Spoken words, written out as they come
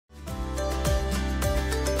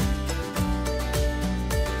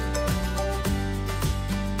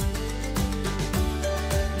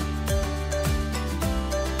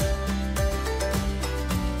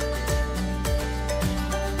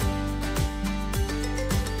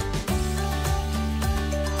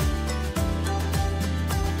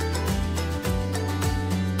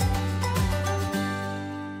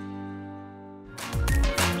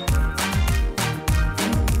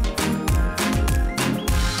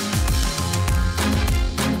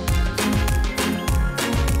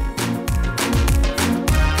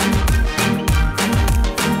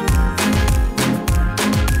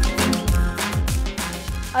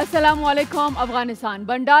السلام علیکم افغانستان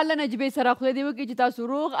بنډار له نجیبې سره خدای دې وکړي چې تاسو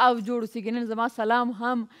روغ او جوړ اوسئ. نن زما سلام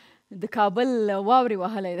هم د کابل واورې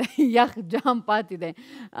وهلی دی، یخ جام پاتې دی.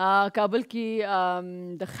 کابل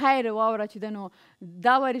کې د خیر واوره چې ده نو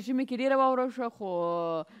دا وارې ژمي کې ډېره واوره شوه، خو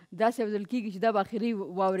داسې اورېدل کېږي چې دا به اخري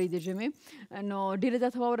واورې د ژمي، نو ډېره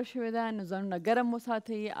زیاته واوره شوې ده. نو ځانونه ګرم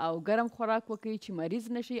وساتئ او ګرم خوراک وکړئ چې مریض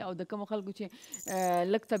نه شي، او د کومو خلکو چې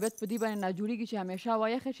لږ طبیعت په دې باندې ناجوړېږي چې همیشه هوا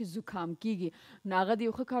یخه شي زکام کېږي، نو هغه د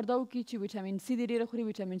یو ښه کار دا وکړي چې ویټامین سي دې ډېره خوري.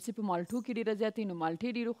 ویټامین سي په مالټو کې ډېره زیاته وي، نو مالټې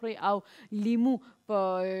ډېرې خورئ او لیمو په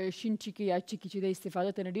شین چکي یا چکي چې د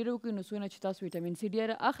استفاده ترې ډېره وکړئ، نو څونه چې تاسو ویټامین سي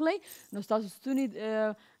ډېره اخلئ نو ستاسو ستوني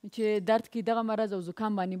چې درد کې دغه مرض او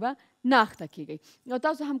زکام باندې به نه اخته کېږئ. نو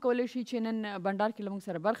تاسو هم کولی شئ چې نن بنډار کې له موږ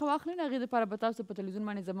سره برخه واخلئ. نو هغې دپاره به تاسو په تلویزیون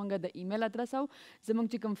باندې زموږ د ایمیل ادرس او زموږ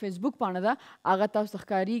چې کوم فیسبوک پاڼه ده هغه تاسو ته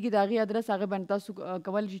ښکارېږي، د هغې ادرس هغې باندې تاسو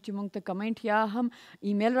کولی شئ چې موږ ته کمنټ یا هم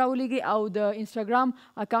ایمیل راولېږئ، او د انسټاګرام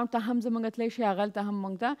اکاونټ ته هم زموږ تللی شئ، هغلته هم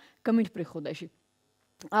موږ ته کمنټ پرېښودی شي.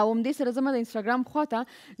 او همدې سره زما د انسټاګرام خواته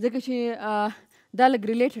ځکه چې دا لږ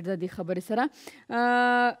ریلیټډ ده دې خبرې سره،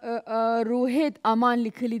 روحید امان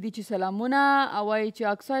لیکلی دی چې سلامونه، او وایي چې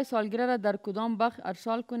اکسای سالگره را در کدام بخش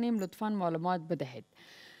ارسال کنیم لطفا معلومات بدهید.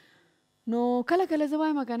 نو کله کله زه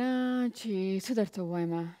وایم که نه چې څه درته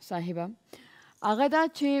ووایم صاحبه، هغه دا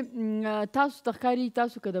چې تاسو ته ښکاري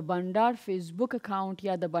تاسو که د بنډار فیسبوک اکاونټ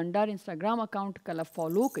یا د بنډار انسټاګرام اکاونټ کله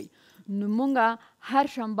فالو کوئ، نو مونږ هر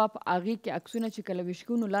شنبه په هغې کې عکسونه چې کله ویش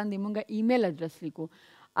کوو نو لاندې مونږ ایمیل ادرس لیکو.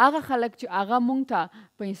 هغه خلک چې هغه مونږ ته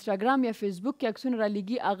په انسټاګرام یا فیسبوک کې عکسونه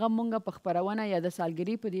رالیږي، هغه مونږ په خپرونه یا د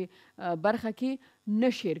سالګرۍ په دې برخه کې نه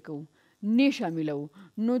شیر کوو، نه شاملوو.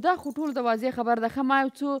 نو دا خو ټول د واضح خبر ده. ښه ما یو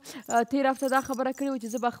څو تېر هفته دا خبره کړې وه چې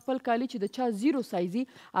زه به خپل کالي چې د چا زیرو سایزي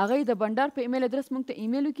هغه د بنډار په ایمیل ادرس موږ ته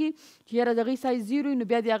ایمیل وکړي چې یاره د هغې سایز زیرو وي، نو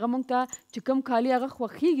بیا د هغه موږ ته چې کوم کالي هغه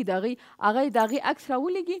خوښېږي د هغې د هغې عکس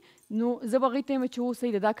راولېږي، نو زه به هغې ته یم چې اوس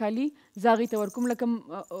دا کالي زه هغې ته ورکوم لکه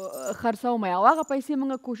خرڅوم، او هغه پیسې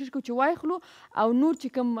موږ کوشش کوو چې واخلو او نور چې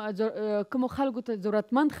کومو خلکو ته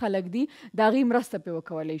ضرورتمند خلک دي د هغې مرسته پرې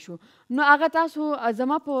وکولی شو. نو هغه تاسو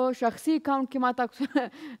زما په شخصي اکاونټ کې ما ته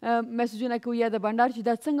میسجونه کوي یا د بنډار چې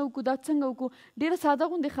دا څنګه وکړو دا څنګه وکړو، ډېره ساده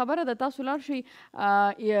غوندې خبره ده. تاسو لاړ شئ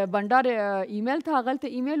بنډار ایمیل ته، هغلته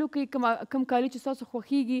ایمیل وکړئ، کوم کالي چې ستاسو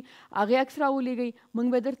خوښېږي هغې عکس راولېږئ، موږ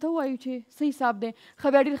به درته ووایو چې څه حساب دی. ښه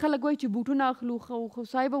بیا ډېر خلک وایي چې بوټونه اخلو، خو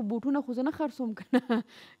صاحبه بوټونه خو زه نه خرڅوم که نه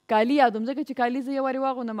کالي یادوم، ځکه چې کالي زه یو وارې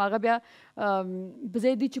واغوندم هغه بیا په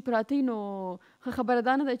ځای دي چې پراته وي، نو ښه خبره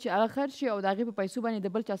دا نه ده چې هغه خرڅ شي او د هغې په پیسو باندې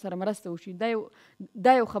د بل چا سره مرسته وشي.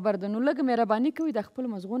 دا یو خبر ده. نو لږ مهرباني کوئ، د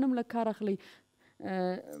خپلو مزغو نه هم لږ کار اخلئ.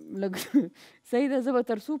 لږ صحیح ده. زه به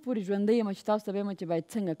تر څو پورې ژوندی یم چې تاسو ته به یم چې باید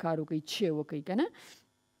څنګه کار وکړئ، څه وکړئ که نه.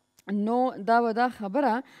 نو دا به دا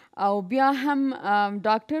خبره. او بیا هم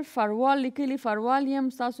ډاکټر فروال لیکلي، فروال یم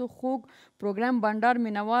ستاسو خوږ پروګرام بنډار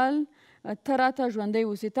مینوال، ته راته ژوندی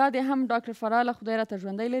اوسې. تا دې هم ډاکټر فراله خدای راته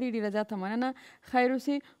ژوندی لري، ډېره زیاته مننه، خیر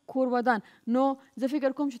اوسې، کور ودان. نو زه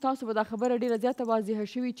فکر کوم چې تاسو به دا خبره ډېره زیاته واضحه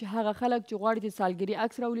شوي چې هغه خلک چې غواړي چې سالګري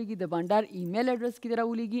عکس راولېږي د بنډار ایمیل اډرس کې دې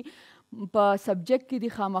راولېږي، په سبجیکټ کې دې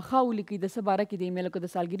خامخا ولیکئ د څه باره کې د ایمیل، که د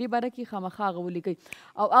سالګري باره کې خامخا هغه ولیکئ.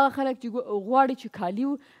 او هغه خلک چې غواړي چې کالي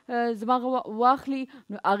زما واخلي،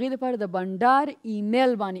 نو هغې دپاره د بنډار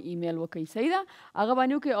ایمیل باندې ایمیل وکئ. صحیح ده، هغه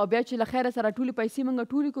باندې وکئ، او بیا چې له خیره سره ټولې پیسې موږ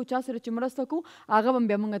ټولې کړو، چا سره چې مرسته کوو هغه به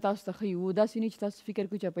بیا موږ تاسو ته ښیو. داسې نه چې تاسو فکر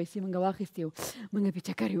کوئ چې پیسې موږ واخیستې او موږ پې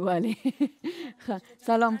چکر والې.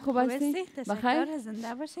 سلام، خوب هستی؟ بخیر،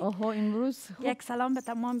 زنده باشید. اوه امروز یک سلام به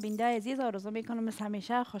تمام بیننده عزیز، آرزو میکنم مثل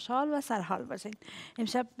همیشه خوشحال و سرحال باشین.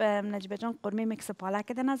 امشب نجیبه جان قرمه میکس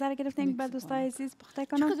پالک در نظر گرفتیم به دوستای عزیز پخته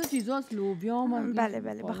کنم. چقدر چیزاست، لوبیا. بله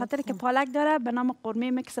به خاطر که پالک داره به نام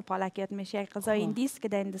قرمه میکس پالک یاد میشه. یک غذای هندی است که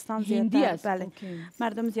در هندستان زیادتر بله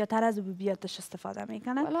مردم زیادتر از لوبیاتش استفاده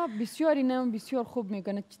میکنن. والا بسیار اینم بسیار خوب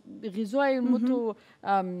میکنه، غذای متو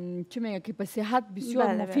چه میگه که به صحت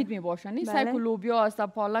بسیار مفید میباشن. این سایکو لوبیا است،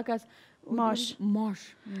 پالک است،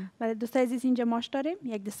 ماش. بله دوستای عزیز اینجا ماش داریم،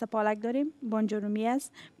 یک دسته پالک داریم، بانجرومی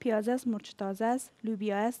است، پیاز است، مرچ تازه است،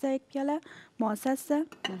 لوبیا است یک پیاله، ماست است،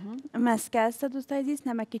 مسکه است دوستای عزیز،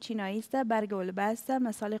 نمک چینایی است، برگ البه است،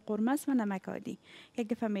 مساله قرمه است و نمک عادی. یک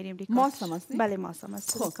دفعه میریم ریکارد. ماست هم است؟ بله ماست هم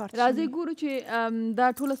است. خب راځي ګورو چې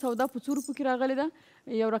دا ټوله سودا په څو روپو کې راغلې ده.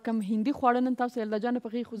 یو رقم هندي خواړه نن تاسو یلدا جان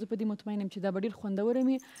پخې، خو زه په دې مطمئن یم چې دا به ډېر خوندوره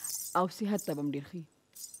وي او صحت ته به هم ډېر ښي.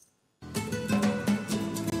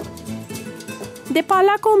 د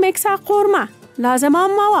پالکو میکسه قورمه. لازمه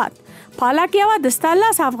مواد: پالک یوه دسته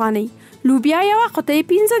 10 افغانۍ، لوبیا یوه قطعه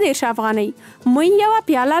 15 افغانۍ، موی یوه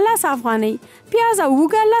پیاله 10 افغانۍ، پیاز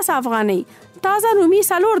اوږه 10 افغانۍ، تازه رومي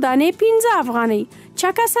 4 دانې 15 افغانۍ،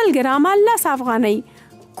 چکه 100 ګرامه 10 افغانۍ،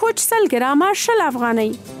 کوچ 100 ګرامه 20 افغانۍ.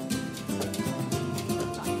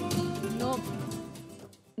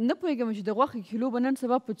 نپوهیږم چې د غوښې کیلو به نن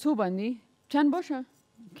سبا په څو باندې چند باشه؟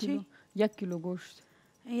 چی؟ 1 کیلو گوشت.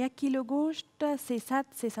 1 کیلو گوشت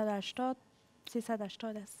 380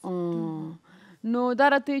 است. نو دا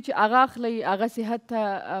راته چې هغه اخلي هغه صحت ته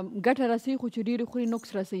ګټه رسي خو چې ډېرې خوري نقص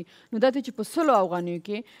رسي. نو دا ته چې په 100 افغانیو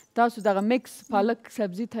کې تاسو دغه میکس پالک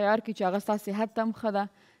سبزي تیار کړئ چې هغه ستاسو صحت ته هم ښه ده،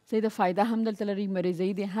 صحیح ده، فایده هم دلته لري،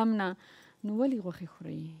 مریضۍ دې هم نه. نو ولې غوښې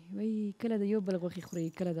خورئ؟ وایي کله د یو بل غوښې خورئ،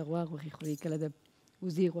 کله د غوا غوښې خورئ، کله د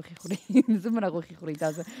وزی غوښې خورئ. زمره غوښې خورئ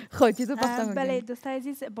تاسو؟ خب چیزو پخته میکنیم؟ بله دوستای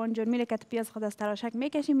عزیز، بانجان میره که پیاز خود از تراشک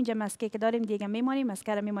میکشیم. اینجا مسکه که داریم دیگه میمانیم،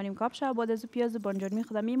 مسکه رو میمانیم کاپ شه. بعد از او پیاز و بانجان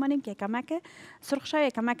خود میمانیم که کمک سرخ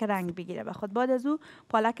شه، کمک رنگ بگیره و خود. بعد از او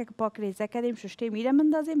پالک که پاک ریزه کردیم ششته میره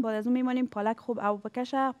مندازیم. بعد از او میمانیم پالک خوب او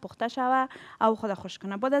بکشه، پخته شه و او خود خوش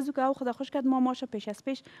کنه. بعد از او که او خود خوش کرد ما ماشه پیش از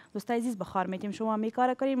پیش دوستای عزیز بخار میدیم. شما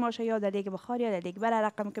میکاره کنین ماشه یا در دیگه بخار یا در دیگه بر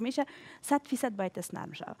رقم که میشه 100% باید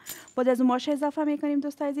نرم شه. بعد از او ماشه اضافه میکنیم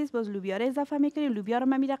دوستای عزیز. باز لوبیا رو اضافه میکنیم. لوبیا رو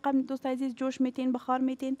من رقم دوستای عزیز جوش میتین، بخار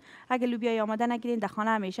میتین. اگه لوبیا آماده نگیرین در خانه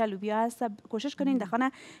همیشه لوبیا هست، کوشش کنین در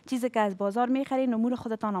خانه چیزی که از بازار میخرین امور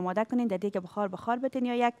خودتان آماده کنین، در دیگه بخار بتین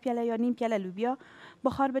یا 1 پیاله یا نیم پیاله لوبیا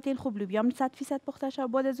بخار بتین. خوب لوبیا 100% پخته شه.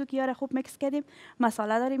 بعد از او که یاره خوب میکس کردیم.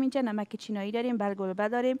 مصالحه داریم اینجا، نمک چینایی داریم، بلگلبه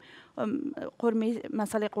داریم،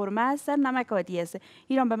 مصالحه قرمه است، نمک عادی است.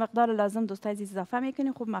 ایران به مقدار لازم دوستای عزیز اضافه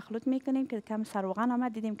میکنیم. خوب مخلوط میکنیم که کم سروغن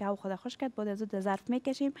آمد، دیدیم که او خود خوش کرد. بعد از او در ظرف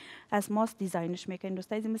میکشیم، از ماست دیزاینش میکنیم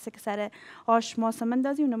دوستای عزیز. مثل که سر آش ماست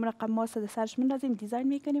مندازیم، نمونه رقم ماست در سرش مندازیم، دیزاین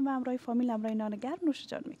میکنیم و همراه فامیل همراه نان گرم نوش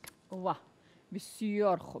جان میکنیم. واه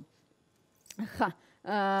بسیار خوب. خب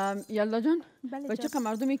یالدا جان، بچه که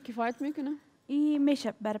مردم کفایت میکنه؟ این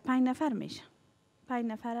میشه برای 5 نفر میشه. 5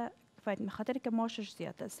 نفر کفایت میخاطر که ماشش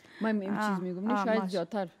زیاد است. من این چیز میگم نه شاید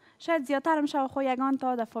زیادتر. شاید زیادتر هم شو خو یگان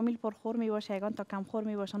تا در فامیل پرخور می باشه، یگان تا کم خور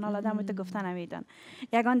می باشن. حالا آدم تو گفته نمیدن.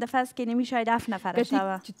 یگان دفعه است که نمی شاید 7 نفر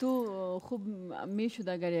شوه. چی تو خوب میشد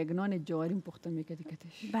اگر یک نان جواری پخته میکردی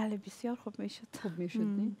کتش؟ بله بسیار خوب میشد. خوب میشد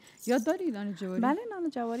نه؟ یاد داری نان جواری؟ بله نان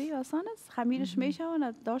جواری آسان است. خمیرش میشه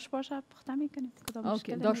و داش باشه پخته میکنیم. کدام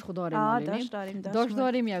مشکلی نیست. داش خوداریم. داش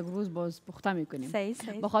داریم یک روز باز پخته میکنیم. صحیح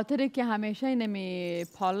صحیح. به خاطر که همیشه اینمی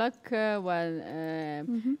پالک و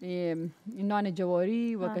نان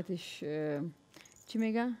جواری وقتش چی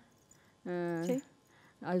میگه؟ چی؟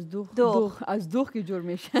 از دوغ که جور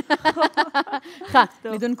میشه. خب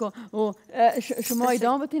لیدون که شما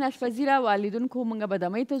ادامه بتین آشپزی را و لیدون که منگا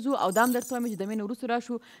بدمه تزو او دام در توی دمین روز را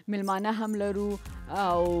شو ملمانه هم لرو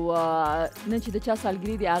او نن چی د چا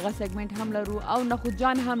سالگیری دی آغا سگمنت هم لرو او نخود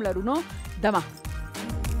جان هم لرو نو دمه.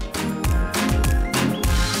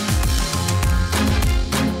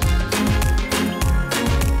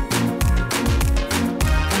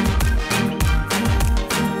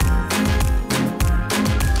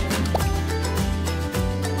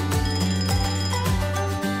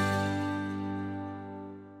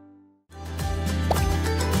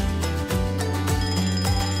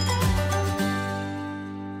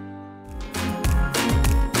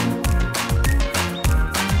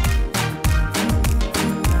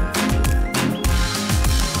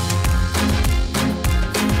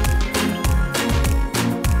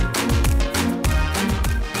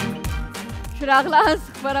 راغلاس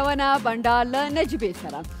خبرونه بنډار له نجیبې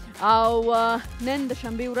سره او نن د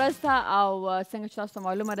شنبې ورځ ته او څنګه چې تاسو ته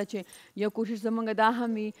معلومه ده چې یو کوشش زموږ دا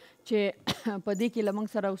هم وي چې په دې کې له موږ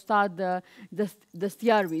سره استاد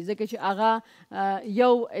دستیار وي ځکه چې هغه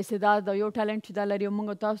یو استعداد او یو ټالنټ چې دا لري او موږ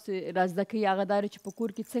تاسو را زده کوي هغه دا چې په کور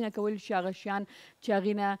کې څنګه کولی شي هغه شیان چې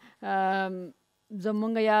هغې نه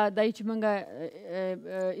زمونږ یا دای چې مونږ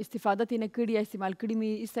استفاده ترې نه کړي یا استعمال کړي مې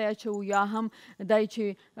ایسته اچوو یا هم دای چې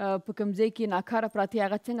په کوم ځای کې ناکاره پراته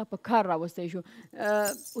هغه څنګه په کار راوستی شو.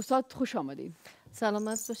 استاد خوش آمدید.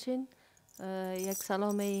 سلامت باشین. یک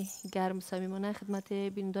سلام گرم صمیمانه خدمت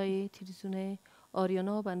بینندای تلویزیون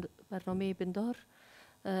آریانا برنامه بندار.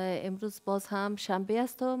 امروز باز هم شنبه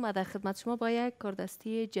است و ما در خدمت شما با یک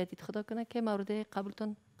کاردستی جدید خدا کنه که مورد قبولتان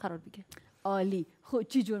قرار بگیره. عالی. خب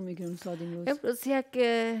چی جور میکنیم استاد امروز؟ امروز یک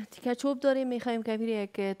تیکه چوب داریم، میخوایم که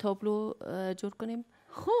یک تابلو جور کنیم.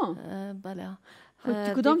 خب بله.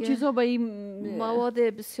 خب کدام چیزا با این مواد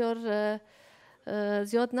بسیار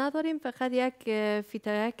زیاد نداریم، فقط یک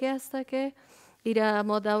فیتایکی هست که ایره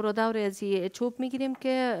ما دور از چوب میگیریم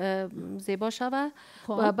که زیبا شوه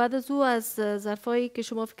و بعد از او از ظرفایی که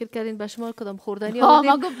شما فکر کردین به شما کدام خوردنی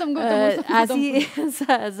آوردیم گفتم از این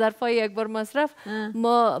ظرفای یک بار مصرف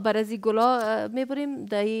ما بر از این گلا میبریم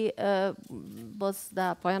دایی باز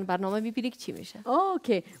در پایان برنامه میبینی که چی میشه.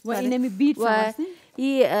 اوکی. و اینمی بیت هستین؟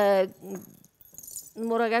 این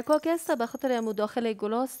مرگکا که هسته به خاطر امو داخل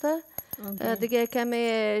گلا هسته دیگه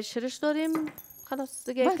کمی شرش داریم خلاص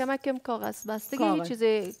دیگه کمکم کاغذ بس دیگه هیچ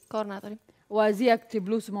چیزی کار نداریم و از یک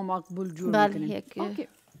تبلوس ما مقبول جور میکنیم. اوکی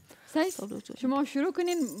شما شروع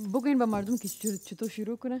کنین بگوین به مردم که چطور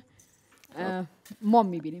شروع کنه ما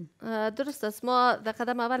میبینیم. درست است. ما در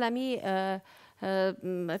قدم اول همی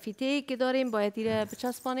فیته که داریم باید ایره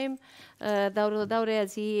بچسبانیم دور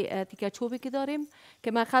از این تیکه چوبی که داریم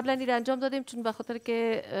که ما قبلا ایره انجام دادیم چون به خاطر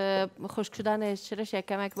که خشک شدن چرش یک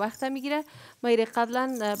کمک وقت میگیره ما ایره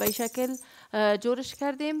قبلا به این شکل جورش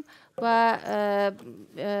کردیم و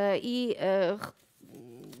این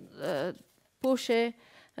پوش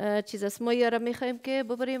چیز است. ما یاره میخوایم که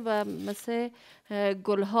ببریم و مثل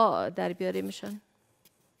گلها در بیاریمشان.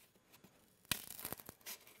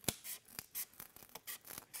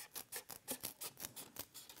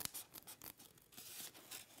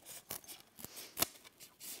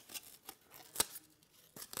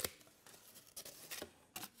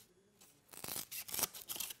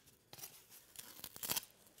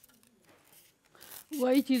 و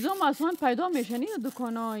این چیزا مثلا پیدا میشن این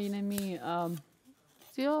دکان ها اینمی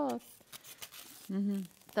زیاد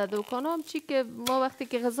در دکان هم چی که ما وقتی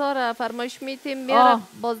که غذا را فرمایش میتیم میاره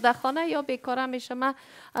بازدخانه یا بیکاره میشه. ما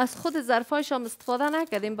از خود ظرفایش هم استفاده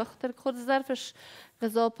نکردیم به خاطر خود ظرفش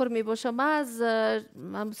غذا پر میباشه. ما از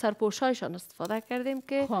سرپوشایشان استفاده کردیم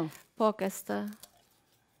که پاک است.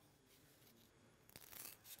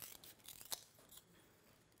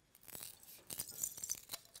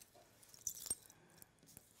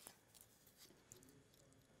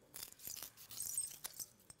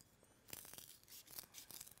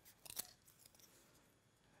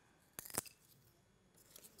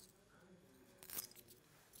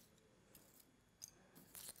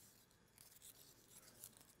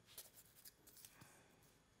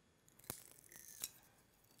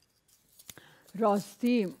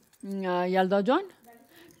 راستی یلدا جان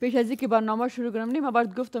پیش از اینکه برنامه شروع کنم من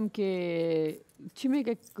برات گفتم که چی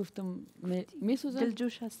میگه گفتم میسوزه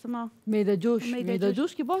دلجوش هستم میده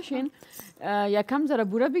جوش که باشین یکم ذره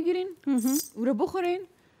بوره بگیرین او رو بخورین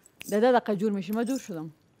داده دقیقه جور میشه. من جور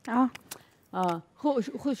شدم.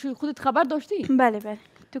 خودت خبر داشتی؟ بله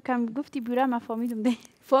تو کم گفتی بوره من فهمیدم ده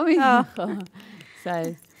فهمیدم.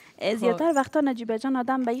 سعی زیادتر وقتا نجیبه جان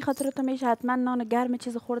آدم به این خاطر تو میشه حتما نان گرم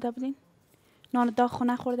چیز خورده بودین؟ نان داغ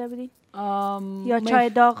خونه خورده بودین؟ یا چای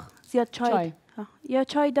داغ زیاد چای یا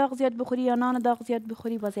چای داغ زیاد بخوری یا نان داغ زیاد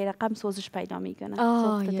بخوری با زیر رقم سوزش پیدا میکنه.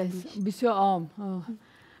 بسیار عام.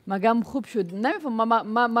 مگم خوب شد. نمیفهم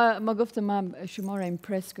ما گفتم ما شما را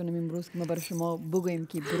ایمپرس کنم امروز که ما برای شما بگویم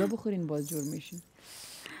که برو بخورین باز جور میشین.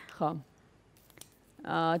 خب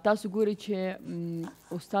تاسو ګورئ چې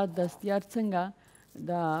استاد دستیار څنګه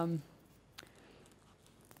د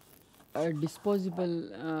ډیسپوزیبل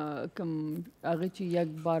کوم هغه چې یک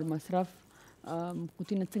بار مصرف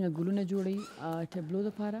قوتینه څنګه ګلونه جوړوي ټبلو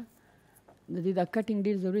دپاره د دې دا کټینګ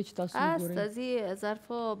ډیر ضروري چې تاسو وګورئ. از این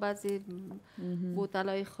ظرفا بعضی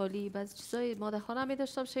بوتلای خالی بعضی چیزای ما در خانه می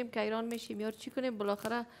داشته باشیم که ایران میشیم یا چی کنیم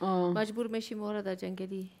بالاخره مجبور میشیم ما را در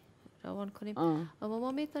جنگلی روان کنیم. اما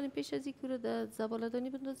ما میتونیم پیش از اینکه رو در زباله‌دانی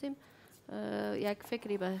بندازیم یک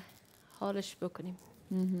فکری به حالش بکنیم.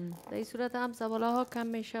 در این صورت هم زباله ها کم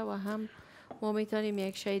میشه و هم ما میتونیم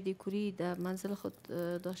یک شای دیکوری در منزل خود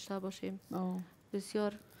داشته باشیم.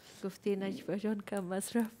 بسیار گفتی نجیبه جان کم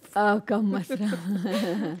مصرف. کم مصرف.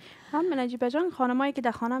 هم نجیبه جان خانمایی که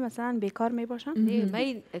در خانه مثلا بیکار می باشن؟ نه من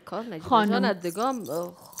این کار نجیبه جان دگام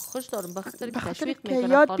خوش دارم بخاطر که تشویق میکنه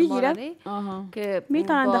یاد بگیرن که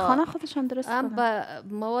میتونن در خانه خودشان درست کنن. هم با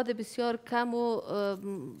مواد بسیار کم و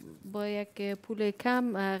با یک پول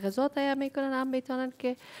کم غذا تهیه میکنن. هم میتونن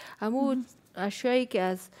که همون اشیایی که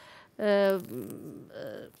از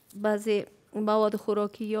بعضی مواد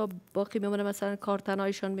خوراکی یا باقی میمونه مثلا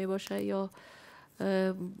کارتنایشان میباشه یا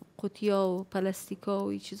قوطیا و پلاستیکا و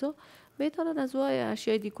این چیزا میتونن از وای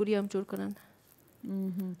اشیای دیکوری هم جور کنن.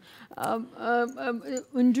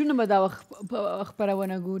 انجونو به دا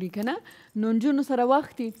خبرونه ګوري کنه نو انجونو سره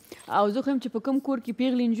وختي او زه خو چې په کوم کور کې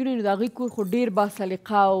پیغلې انجونې نو د هغې کور خو ډېر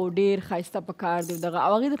باسلیقه او ډېر ښایسته پکار دی دغه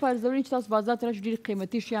او هغې دپاره ضروري چې تاسو بازار ته راشئ ډېر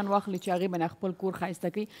قیمتي شیان واخلئ چې هغې باندې خپل کور ښایسته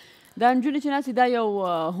کوي. دا انجونې چې ناستې دا یو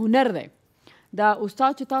هنر دی. دا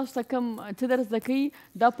استاد چې تاسو ته کوم څه در زده کوي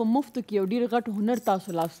دا په مفتو کې یو ډېر غټ هنر تاسو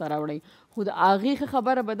لاسته راوړئ خو د هغې ښه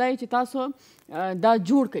خبره به دا چې تاسو دا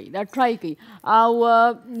جوړ کړئ دا ټرای کړئ. او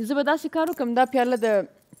زه به داسې کار وکړم دا پیاله د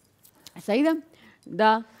صحیح ده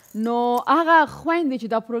دا نو هغه خویندې چې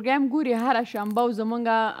دا پروګرام ګوري هره شنبه او زمونږ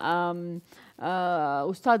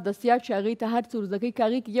استاد دستیار چې هغې ته هر څه ورزده کوي که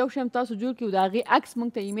هغې کې یو شی هم تاسو جوړ کړي او د هغې عکس موږ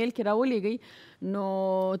ته ایمیل کې راولېږئ نو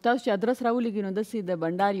تاسو چې ادرس راولېږئ نو داسې د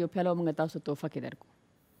بنډار یو پیاله موږ تاسو تحفه کې درکړو.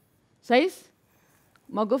 صحیح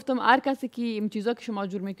ما گفتم هر کسی که این چیزا که شما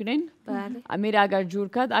جور میکنین بله امیر اگر جور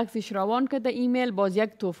کرد عکسش روان کرده ایمیل باز یک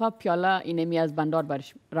تحفه پیاله اینمی از بندار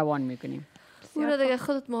برش روان میکنیم. او را دیگه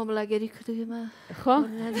خودت معامله گری کردی من خب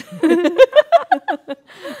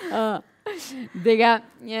دیگه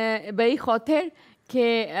به این خاطر که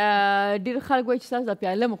ډیر خلک وایي چې تاسو د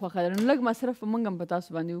پیاله مو خوښه ده نو لږ مصرف موږ هم په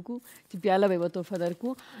تاسو باندې وکړو چې پیاله به یې به تحفه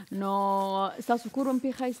درکړو. نو ستاسو کور هم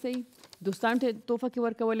پرې ښایسته وي، دوستانو ته تحفه کې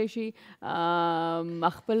ورکولی شي،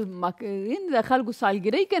 خپل د خلکو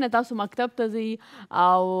سالګرۍ که نه تاسو مکتب ته ځئ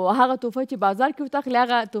او هغه تحفه چې بازار کې ورته اخلي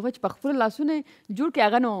هغه تحفه چې په خپلو لاسونه جوړ کړي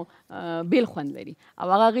هغه نو بیل خوند لري او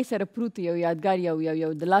هغه هغې سره پروت یو یادګار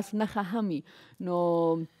یو د لاس نښه هم وي. نو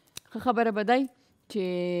ښه خبره به دی چې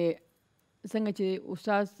څنګه چې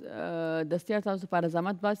استاد دستیار تاسو لپاره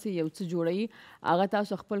زحمت باسي یو څه جوړوي هغه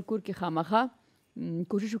تاسو خپل کور کې خامخا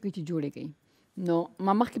کوشش وکړئ چې جوړې کړئ. نو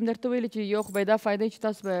ما مخکې هم درته ویلې چې یو خو به دا فایده چې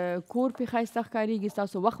تاسو به کور پې ښایسته ښکارېږي،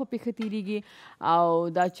 ستاسو وخت به پې ښه تېرېږي او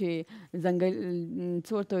دا چې ځنګل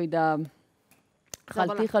څه ورته وایي دا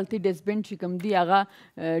خلطي ډسبین چې کوم دي هغه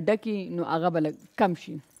ډکي نو هغه به کم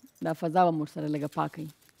شي، دا فضا به مو ورسره لږه پاکوي.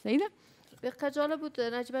 صحیح ده؟ بقیه جالب بود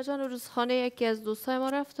نجیبه جان. روز خانه یکی از دوستای ما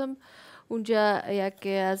رفتم، اونجا یکی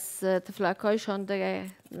از تفلک هایشان دیگه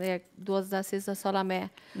یک 12-13 سالمه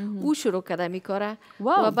او شروع کرده میکاره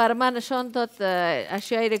و بر من نشان داد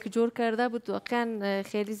اشیایی را که جور کرده بود واقعا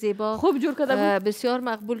خیلی زیبا خوب جور کرده بود، بسیار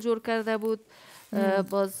مقبول جور کرده بود.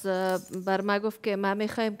 باز بر ما گفت که ما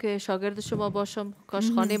میخوایم که شاگرد شما باشم،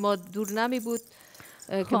 کاش خانه ما دور نمی بود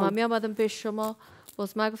که ما می آمدم پیش شما.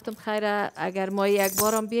 باز ما گفتم خیره اگر ما یک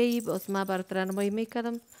بارم بیایی باز ما برات راهنمایی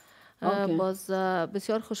میکردم. باز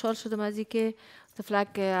بسیار خوشحال شدم از اینکه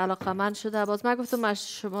طفلک علاقه‌مند شده. باز من گفتم از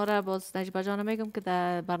شما را باز نجیبه جان میگم که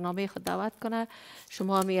در برنامه خود دعوت کنه،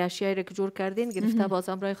 شما هم اشیایی را که جور کردین گرفته باز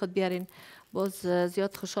همراه خود بیارین. باز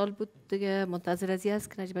زیاد خوشحال بود دیگه، منتظر از این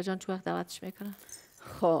است که نجیبه جان چه وقت دعوتش میکنه.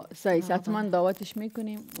 خب صحیح، حتما دعوتش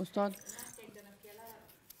میکنیم استاد.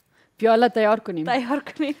 پیاله تیار کنیم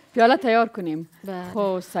پیاله تیار کنیم.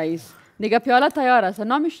 خب صحیح دیگه، پیاله تیار است.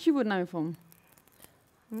 نامش چی بود نمیفهم؟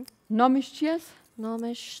 نامش چی است؟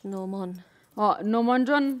 نامش نومان. نومان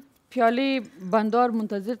جان پیاله بندار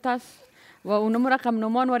منتظر است و اونم رقم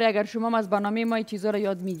نومان وری اگر شما از برنامه ما چیزا رو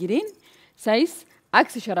یاد میگیرین صحیح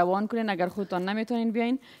عکسش روان کنین، اگر خودتان نمیتونین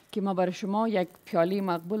بیاین که ما برای شما یک پیاله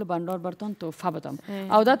مقبول بندار برتان تحفه بدم.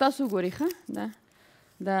 او دا تاسو ګورئ ښه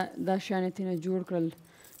دا شیانې جوړ کړل.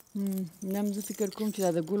 نم زه فکر کوم چې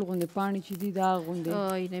دا د ګل غوندې پاڼې چې دي دا غوندې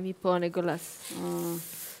اینمی پانه گل است.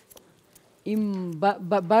 این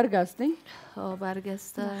برگ است نه؟ برگ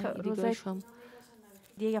است. دیگرشم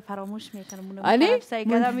دیگه فراموش میکنم اونم سعی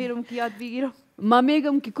کردم میرم که یاد بگیرم. ما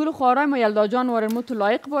میگم که کل خوارای ما یلدا جان ورمو تو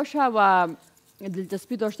لایق باشه و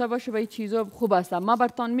دلچسپی داشته باشه و این چیزا خوب است. ما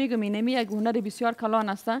برتان میگم اینمی یک هنر بسیار کلان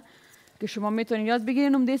است که شما میتونید یاد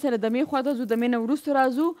بگیرین. ام دې سره دمه خو د زو دمه نه ورسته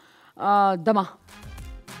راځو دمه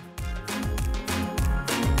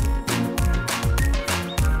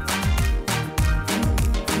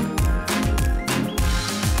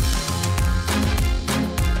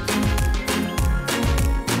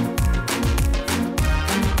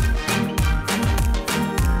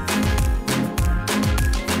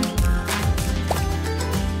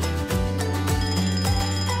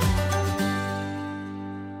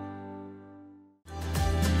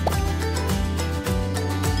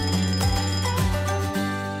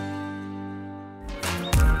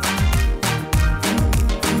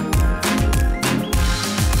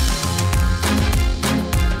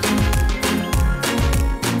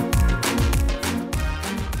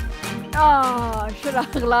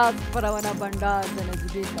اخلاص پرونه بندار د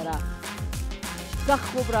نجیبې سره سخت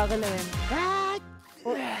خوب راغلی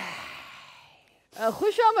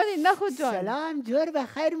خوش آمدید نخود جان. سلام، جور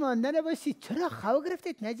بخیر ماندن باشید. چرا خو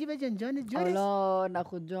گرفتید نجیبه جان؟ جان جور است. حالا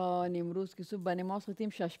نخود جان امروز که صبح به نماز خواهیم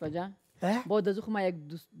 6 بجه بعد از ما یک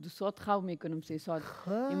 2 ساعت خو میکنم 3 ساعت.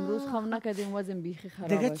 امروز خو نکردیم وزن بیخی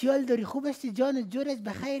خراب است. دیگه چیال داری؟ خوب استی جان جور است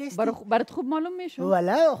بخیر است؟ برات خوب معلوم میشه؟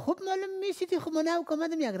 والا خوب معلوم میشید. خب من او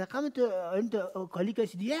کمدم یک رقم تو کالی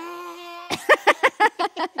کشیدی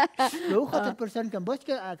به خاطر پرسان کم باش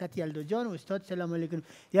که اکت یلدا جان و استاد سلام علیکم.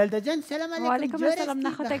 یلدا جان سلام علیکم. وعلیکم السلام.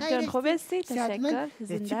 نخوتک جان خوب هستی؟ تشکر.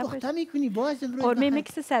 چی پخته میکنی باز امروز؟ قرمه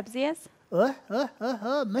میکس سبزی است.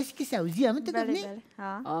 مشک سبزی هم تو گفتی؟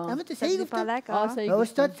 هم تو صحیح گفتی؟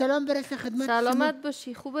 استاد سلام برسه خدمت شما. سلامت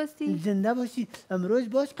باشی، خوب هستی؟ زنده باشی. امروز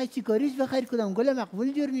باش قیچی کاریش بخیر کدام گل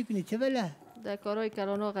مقبول جور میکنی چه بله؟ در کارهای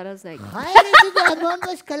کلان ها غرض نگیری. خیلی تو دامان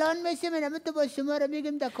باش کلان میشه. من تو با شما رو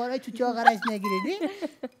میگم در کارهای چوچا غرض نگیری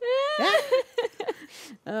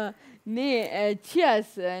نه چی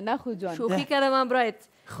است نخود جان؟ شوخی کردم من برایت.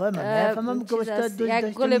 خب من نفهمم که استاد دوست داشتنی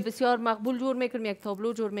یک گل بسیار مقبول جور میکنم، یک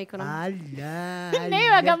تابلو جور میکنم. الله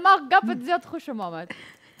نه مگه ما گپت زیاد خوشم آمد.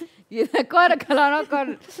 یه کار کلانا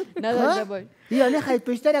کار نداشته باش. یعنی خیلی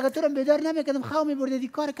پیشتر اگه تو رو بیدار نمیکردم خواه میبرده دی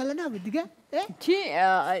کار کلانا بود دیگه. چی؟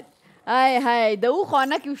 ای در او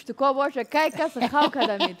خانه که اشتکا باشه که کس خواه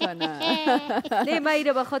کده میتونه. نه من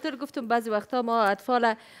ایره به خاطر گفتم بعضی وقتا ما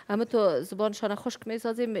اطفال همه تو زبانشان خشک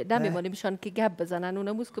میسازیم نمیمانیمشان که گپ بزنن،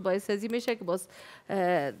 اونموز که باعث ازی میشه که باز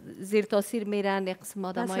زیر تاثیر میرن یک قسم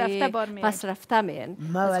آدمای پس رفته میرن.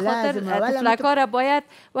 از خاطر طفلکا را باید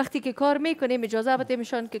وقتی که کار میکنیم اجازه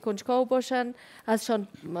بدیمشان که کنجکاو باشن، ازشان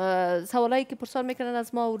سوالایی که پرسان میکنن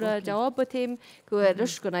از ما او را جواب بدیم که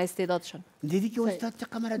رشد کنه استعدادشان. دیدی که استاد چه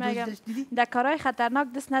قمر دوست داشت دیدی؟ در کارهای خطرناک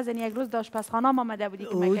دست نزنی. یک روز آشپزخانه آمده بودی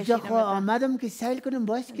که اوجا خو آمدم که سیل کنم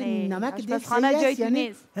باش که نمک دیگه آشپزخانه جای تو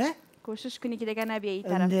نیست. کوشش کنی که دیگه نبیایی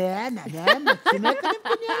این طرف. نه چی میکنیم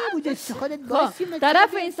کنیم اوجا خودت باشی.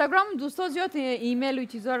 طرف اینستاگرام دوستا زیاد ایمیل و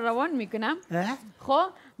چیزا روان میکنم. خب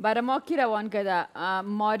برای ما کی روان کرده؟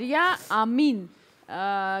 ماریا امین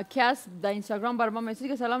که از در اینستاگرام بر ما مسیج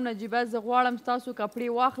که سلام نجیبه ز غواړم ستاسو کپړې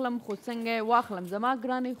واخلم خو څنګه واخلم زما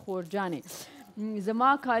ګرانې خورجانې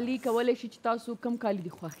زما کالی کولی شي چې تاسو کم کالی دي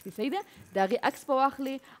خوښ دي صحیح ده د هغې عکس به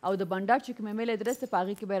واخلې او د بنډار چې کوم ایمیل ادرس دی په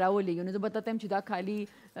هغې کې به یې راولېږي نو زه به تا ته یم چې دا کالي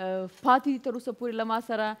پاتې دي تر اوسه پورې له ما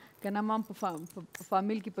سره که نه ما هم په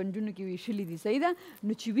فامیل کې په نجونو کې ویشلي دي صحیح ده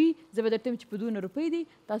نو چې وي زه به درته یم چې په 200 روپۍ دي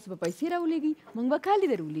تاسو به پیسې راولېږي موږ به کالي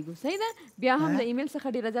در ولېږو صحیح ده بیا هم د ایمیل څخه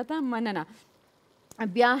ډېره زیاته مننه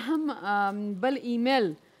بیا هم بل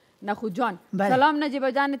ایمیل نخو جان سلام نجیبه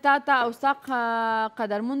جان تا ته او ستا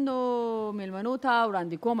قدرمندو میلمنو ته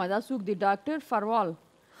وړاندې کومه دا څوک دی ډاکټر فروال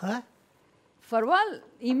فروال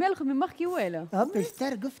ایمیل خو مې مخکې وویله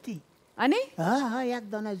بیشتر گفتی انی؟ یک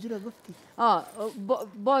دانه زور گفتی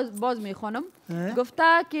باز میخوانم گفته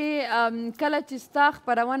که کله چې ستا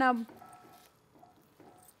خپرونه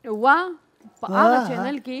په هغه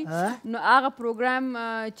چینل کې نو هغه پروګرام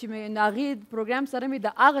چې مې هغې پروګرام سره مې د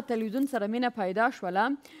هغه تلویزیون سره مینه پیدا شوله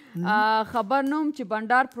خبر نه وم چې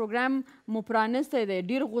بنډار پروګرام مو پرانستی دی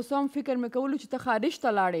ډېر غوسه هم فکر مې کولو چې ته خارج ته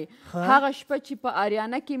لاړې هغه شپه چې په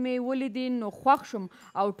آریانا کې مې ولیدې نو خوښ شوم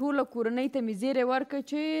او ټوله کورنۍ ته مې زیری ورکړه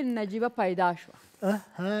چې نجیبه پیدا شوه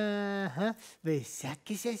بشک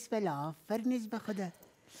اسم آفرین به خدا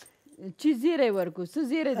چی زیره ورکو سو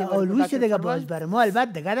زیره دی اولوش دیگه باز بر ما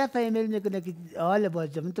البته دیگه دفعه ایمیل میکنه که حال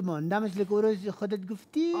باز جمعه تو مانده مثل که روز خودت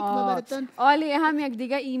گفتی که ما براتون آلی هم یک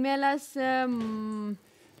دیگه ایمیل است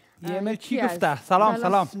ایمیل چی گفته؟ سلام بسم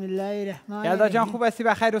الله الرحمن الرحیم یلدا جان خوب هستی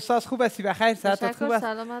بخیر استاد خوب هستی بخیر صحتت خوب است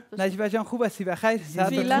سلامت باش نجیبه جان خوب هستی بخیر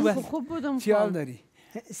صحتت خوب است خوب بودم چی حال داری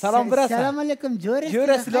سلام برسه سلام علیکم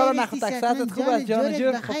جور است لالا نخو تکساتت خوب است جان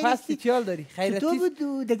جور خوب هستی چی حال داری خیرتی تو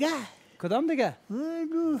بود دیگه کدام دیگه؟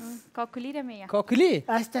 کاکلی رو میگم کاکلی؟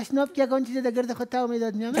 از تشناب که اگه چیز در گرد خود تاو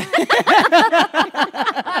میداد میامه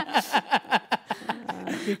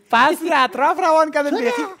پس اطراف روان کردن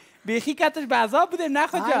بیخی کتش به عذاب بوده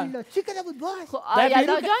نخود جان چی کده بود باز؟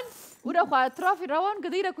 یلدا جان او را خو اطراف روان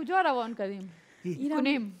کده ای را کجا روان کدیم؟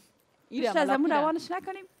 کنیم بیشتر از همون روانش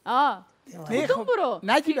نکنیم؟ خودم برو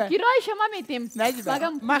نجیبه کرای شما میتیم نجیبه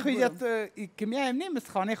ما خویدت که میایم نیم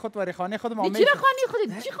مثل خانه خود واری خانه خود ما چرا خانه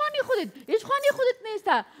خودت؟ چی خانه خودت؟ هیچ خانه خودت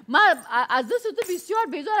نیسته ما از دست تو بسیار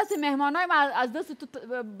بیزار هستیم مهمانای ما از دست تو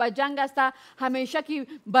به جنگ هسته همیشه که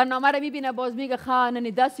برنامه رو میبینه باز میگه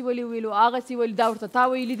خانه دستی ولی ویلو آقا سی ولی دورت تا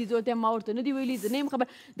ویلی دی زوته ما ورته ندی ویلی زنیم خبر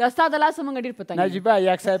دستا دلاس مونږ ډیر پتنګ نجیبه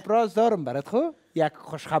یک سرپرایز دارم برات خو یک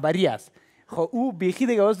خوشخبری است خب او بیخی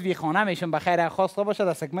دیگه از ویخانه میشم بخیر خواسته باشه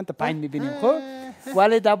در سگمنت 5 میبینیم خب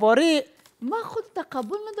ولی درباره ما خودت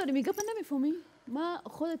قبول نداریم میگه نمیفهمی ما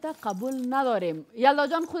خودت قبول نداریم یلدا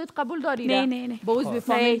جان خودت قبول داری نه با اوز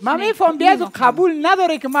بفهمی من میفهم بیازو قبول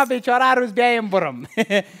نداره که ما بیچاره هر روز بیایم برم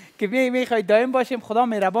که میخوای دایم باشیم خدا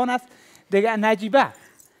مهربان است دیگه نجیبه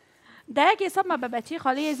در یک حساب من به بچه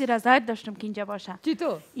خاله یه زیر رضایت داشتم که اینجا باشه چی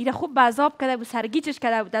تو؟ ایره خوب بذاب کرده بود سرگیچش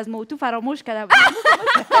کرده بود از موتو فراموش کرده بود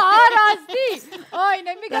راستی آی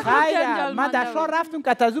نمیگه خیلی من در شهر رفتم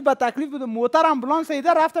که تازو به تکلیف بودم موتر امبولانس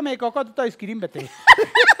ایده رفتم ای کاکا دو تا اسکرین بده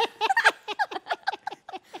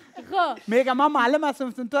میگم من معلم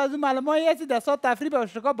هستم تو از اون معلمایی هستی دستات تفریح به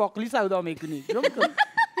اشتکا باقلی سودا میکنی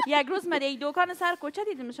یک روز من یک دکان سر کوچه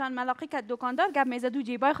دیدمشان ملاقه که دکاندار گپ میزد دو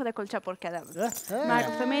جیبای خود کلچه پر کرده بود من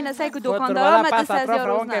گفتم این اصلا که دکاندارا مت دست از روز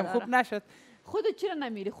نداره خوب نشد خودت چرا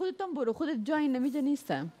نمیری خودت هم برو خودت جای نمیجا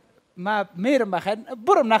نیستم ما میرم بخیر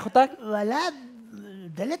برم نخوتک ولا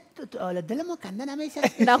دلمو کنده نمیشه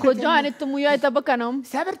نخو جان تو مویای تا بکنم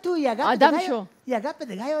صبر تو یا گپ آدم شو یا گپ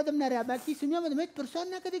دیگه آدم نره باکی سنیا مدام هیچ پرسان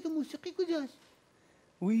نکده که موسیقی کجاست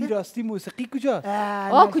وی راستی موسیقی کجاست؟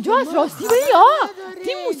 کجاست راستی وی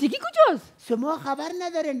تیم موسیقی کجاست؟ شما خبر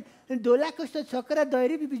ندارین دولک استاد شاکر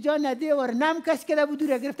دایره بی جا نده و نم کس که بود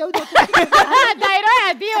دور گرفته بود دایره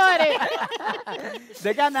عدی آره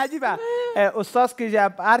دیگه نجیبه استاد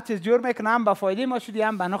که هر چیز جور میکنه هم به فایده ما شدی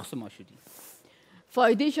هم به نقص ما شدی.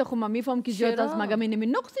 فایدهش خب من میفهم که زیاد است مگه اینمی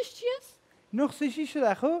نقصش چی است؟ نقصش چی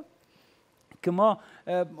شده خب که ما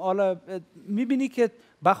حالا میبینی که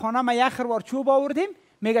به خانه ما یک خروار چوب آوردیم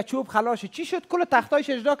میگه چوب خلاص چی شد کل تختایش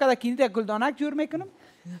اجرا کرده که اینی گلدانک جور میکنم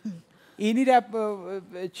اینی را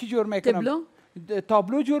چی جور میکنم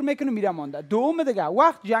تابلو جور میکنم میره مانده. دوم دیگه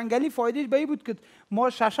وقت جنگلی فایدهش به این بود که ما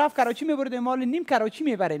 6 کراچی میبردیم مال نیم کراچی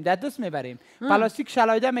میبریم در دست میبریم پلاستیک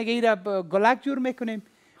شلایده میگه ایره گلک جور میکنیم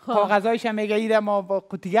کاغذایش هم میگه ایره ما با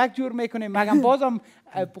قوطیک جور میکنیم مگم بازم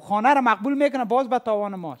خانه را مقبول میکنه باز به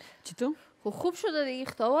تاوان ما. چطور؟ خوب شده دیگه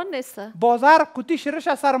تاوان نیست. بازار قوطی شرش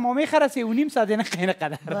از سر ما میخره 3.5 ساعت نه خیلی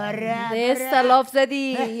قدر. نیست لاف زدی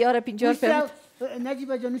یار 50 روپیه.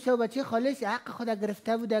 نجیبه جانو شو بچه خالص حق خود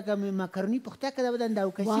گرفته بوده که مکرونی پخته کرده بودن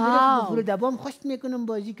دو کسی گرفت بفور دبام خشک میکنم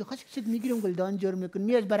بازی که خشک شد میگیرم گلدان جور میکنم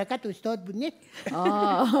می از برکت استاد بود نه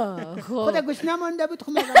خود گوش نمانده بود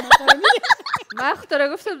خب مکرونی من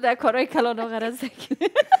خودت گفتم در کارهای کلان و غرض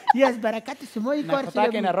یه از برکت شما این کار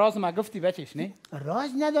شده بود. راز ما گفتی بچش نه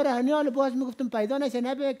راز نداره هنی حالا باز میگفتم پیدا نشه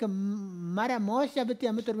نبه که مرا ماش بتی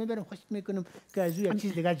همطور میبرم خشک میکنم که از یک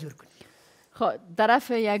چیز دیگه جور کنم. خب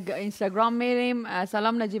طرف یک اینستاگرام میریم.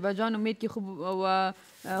 سلام نجیبه جان امید که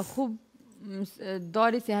خوب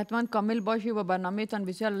داری صحتمند کامل باشی و برنامه تان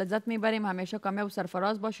بسیار لذت میبریم همیشه کامیاب و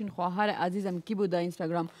سرفراز باشین. خواهر عزیزم کی بود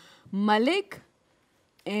اینستاگرام ملک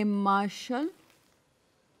اماشل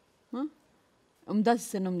عمده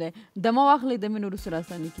سنم ده دما واخلی دمی نورو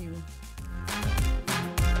سراسانی کی بود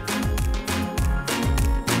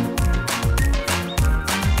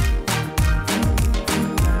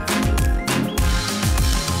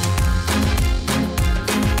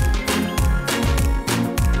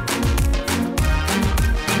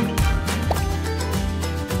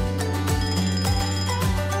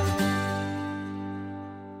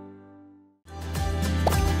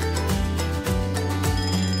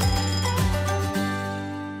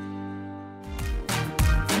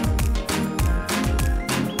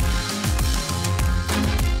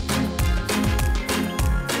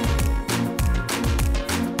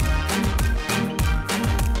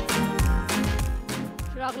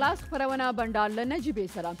خبرونه بنډار له نجیبې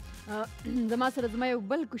سره زما سره زما یو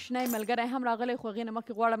بل کوچنی ملګری هم راغلی خو هغې نه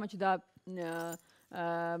مخکې غواړم چې دا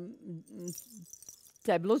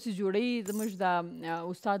تابلو چې جوړوي زموږ د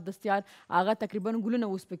استاد دستیار هغه تقریبا گلونه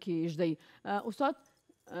اوس پکې ږدی. استاد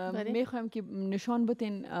میخوایم که نشان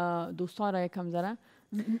بتین دوستان را یکم ذره.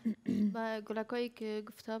 با گلکایی که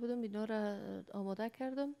گفته بودم اینا را آماده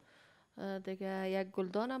کردم دیگه یک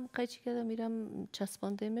گلدانم قیچی کردم میرم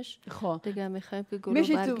چسباندیمش دیگه میخوایم که گلو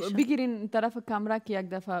میشه تو بگیرین طرف کامرا که یک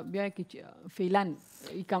دفعه بیای که فعلا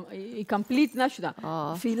کامپلیت نشده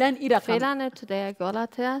فعلا این رقم فعلا تو یک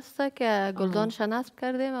حالتی هست که گلدانش نصب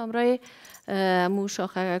کردیم امرای مو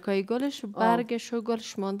شاخکای گلش برگش و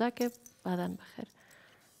گلش مانده که بعداً بخیر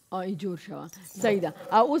ای جور شوه سیده.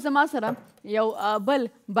 او زما سره یو بل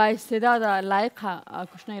با استعداد لایق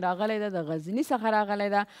کوشنی راغلی ده د غزنی څخه راغلی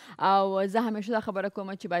ده او زه همیشه دا خبره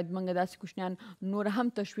کوم چې باید موږ داسې کوشنیان نور هم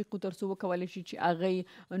تشویق تر څو وکولی شي چې هغه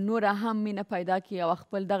نور هم مینه پیدا کړي او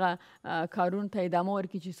خپل دغه کارون ته ادامه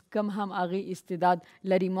ورکړي چې کم هم هغه استعداد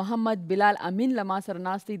لري. محمد بلال امین له ما سره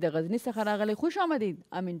ناست دی د غزنی څخه راغلی. خوش آمدید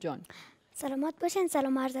امین جان. سلامات باشین.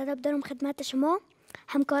 سلام عرض ادب دارم خدمت شما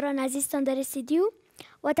همکاران عزیزتان در استودیو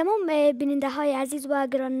و تمام بیننده های عزیز و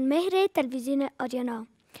گرانمهر تلویزیون آریانا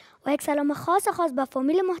و یک سلام خاص به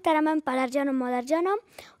فامیل محترمم پدرجان و مادرجانم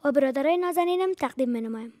و برادرای نازنینم تقدیم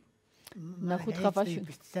می‌نمایم. نخود خفه شد.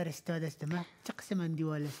 سر استاد است ما چه قسم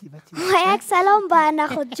اندیوال هستی و یک سلام به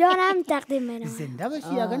نخود جانم تقدیم می‌نمایم. زنده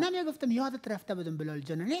باشی. اگر نمیگفتم یادت رفته بودم بلال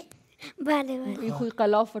جان نه. بله بله. این خوی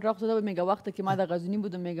قلاف راه داده بود میگه وقتی که ما در غزنی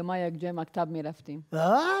بودم میگه ما یک جای مکتب میرفتیم.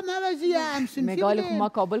 ما وزیم میگالی خو ما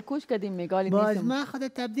کابل کوچ کردیم میگالی نیستم. باز ما خود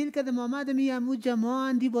تبدیل کردم آمدم یمو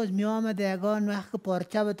جمان دی باز می آمده یگان وقت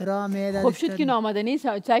پارچه بت را میداد. خوب شد که نامده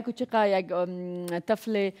نیست. چای کو چقدر یک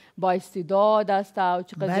طفل با استعداد است و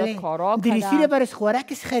چقدر زیاد کارا کرده. دریسی برش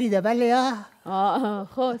خوراکش خریده بله یا.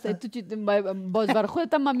 خب تو چی باز بر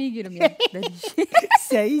خودت هم میگیرم.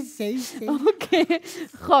 صحیح. اوکی.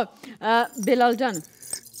 خب بلال جان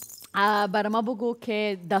برای ما بگو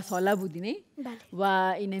که 10 ساله بودی نه؟ بله. و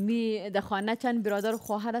اینمی در خانه چند برادر و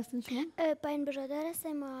خواهر هستین شما؟ 5 برادر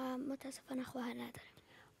هستیم و متاسفانه خواهر نداریم.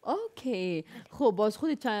 اوکی. خب باز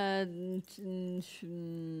خودی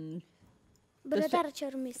برادر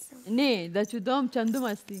چهارم هستم. نه در چودم چندم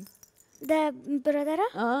هستی؟ در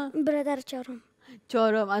برادر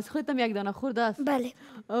چهارم. از خودتم یک دانه خورده است؟ بله.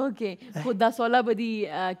 اوکی. خود 10 ساله بودی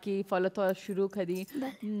که فعالیت شروع کردی؟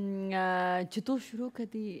 بله. چطور شروع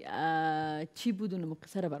کردی؟ چی بود اون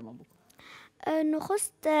قصه را بر ما بگو.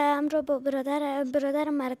 نخست همراه با برادر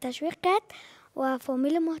مرا تشویق کرد و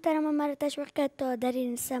فامیل محترم مرا تشویق کرد تا در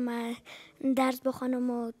این سمه درس بخوانم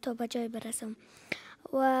و تا به جای برسم.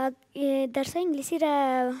 و درس انگلیسی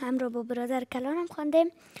را همراه با برادر کلانم خواندم.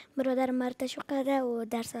 برادر مرا تشویق کرده و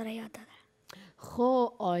درس را یاد داده. خو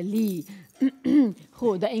عالی.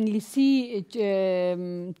 خو در انگلیسی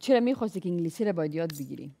چرا میخواستی که انگلیسی را باید یاد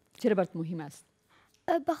بگیری؟ چرا برات مهم است؟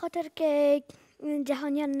 به خاطر که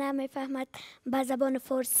جهانیان نمیفهمد به زبان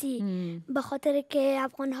فارسی. به خاطر که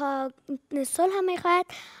افغان ها صلح میخواد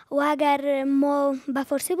و اگر ما به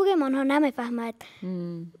فارسی بگیم آنها نمیفهمد.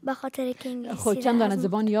 به خاطر که انگلیسی. خب چند دانه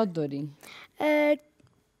زبان یاد داری؟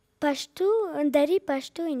 پشتو، دری،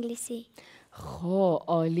 پشتو، انگلیسی. خب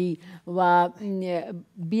عالی. و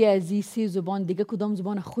بی از این 3 زبان دیگه کدام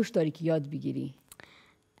زبان خوش داری که یاد بگیری؟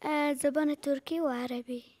 زبان ترکی و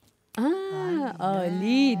عربی.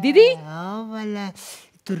 عالی. دیدی؟ والا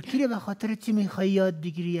ترکی رو به خاطر چی میخوای یاد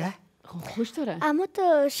بگیری؟ خوش داره. اما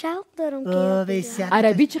تو شوق دارم که یاد بگیرم.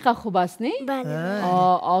 عربی چقدر خوب است نه؟ بله.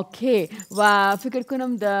 اوکی. و فکر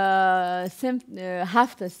کنم در سمت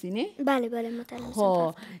 7 هستی نه؟ بله متعلم.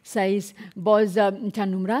 خب سعیس باز چند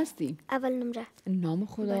نمره هستی؟ اول نمره. نام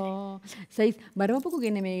خدا. سعیس برای ما بگو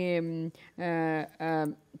که نمی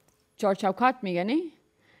چارچوکات میگه نه؟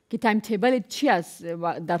 که تایم تیبل چی است؟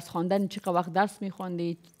 درس خواندن چقدر وقت درس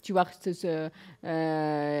میخوندی؟ چی وقت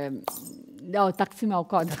تقسیم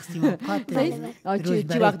اوقات؟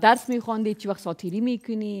 چی وقت درس میخوندی؟ چی وقت ساتیری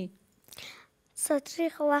میکنی؟ ساتیری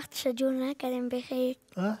خب وقتش جور نکردیم بخیر.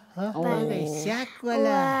 و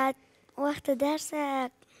وقت درس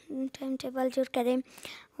تایم تیبل جور کردیم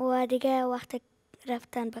و دیگه وقت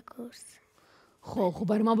رفتن به کورس. خب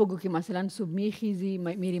برای ما بگو که مثلا صبح میخیزی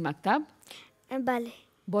میری مکتب؟ بله.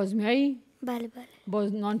 باز میایی؟ بله.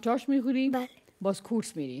 باز نان چاش میخوری؟ بله. باز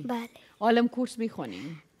کورس میری؟ بله. عالم کورس میخونی؟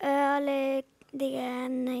 حالا دیگه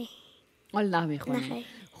نه. حالا نمیخونی؟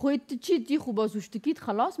 خود چی خوب باز اشتکیت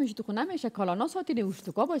خلاص میشه تو خونه نمیشه کالانا ساتیری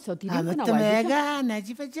اشتکا باید ساتیری کنه همت میگه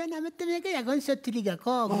نجیبه جان همت میگه یگان ساتیری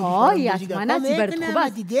گکا یتمنه چی برد خوب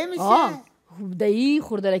است دیده میشه دایی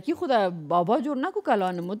خوردرکی خود بابا جور نکو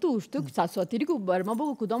کلان ما تو اشتک ساتیری کو بر ما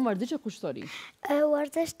بگو کدام ورزش خوش داری؟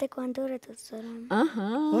 ورزش تکواندو رو دوست دارم.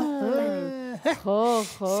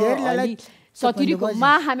 خب عالی. ساتیری کو ما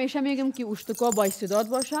همیشه میگم که اشتکا با استعداد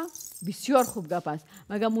باشه بسیار خوب گپ است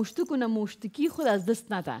مگه مشتک و نمشتکی خود از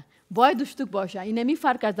دست نده باید اشتک باشه اینمی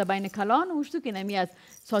فرق از بین کلان و اشتک اینمی از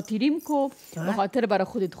ساتیریم کو به خاطر برای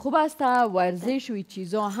خودت خوب است ورزش و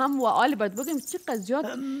چیزا هم و آل باید بگیم چقدر زیاد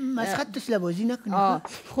مسخط تسلا بازی نکنی.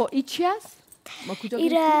 خب این چی است؟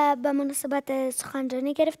 این را به مناسبت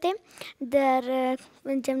سخنرانی گرفتیم در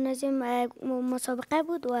جمنازیوم مسابقه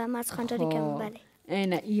بود و ما سخنرانی کردیم. بله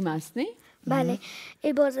این است نه؟ بله.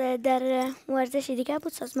 این باز در ورزش دیگه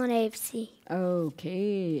بود سازمان ایفسی.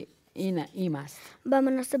 اوکی این است به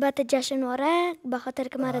مناسبت جشنواره به خاطر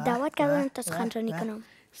که مرا دعوت کردن تا سخنرانی کنم.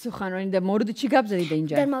 سخنرانی در مورد چی گپ زدید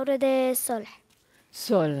اینجا؟ در مورد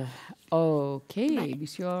صلح. اوکی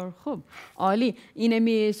بسیار خوب عالی.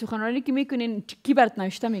 اینمی سخنرانی که میکنین کی برات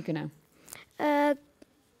نوشته میکنه؟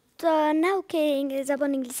 تا نو که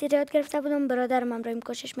زبان انگلیسی را یاد گرفته بودم برادرم هم رایم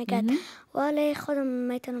کوشش میکرد ولی خودم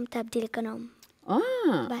میتونم تبدیل کنم.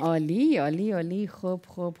 عالی خوب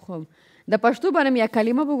در پشتو برام یک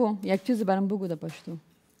کلمه بگو یک چیز برام بگو در پشتو.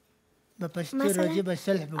 به پشتو راجع به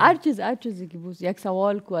صلح بگو هر چیزی که بوس یک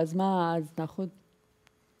سوال کو از ما از نخود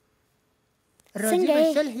راجع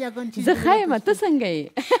به صلح یگان چیز زخیمه تو څنګه یې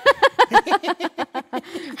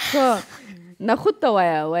خو نخود ته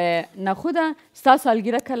وایه و نخود ستا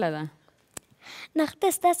سالګیره کله ده؟ نخود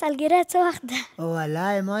ستا سالګیره څه وخت ده؟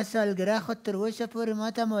 والله ما سالګیره خو تر اوسه پورې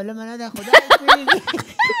ما ته معلومه نه ده خدای پوهېږي.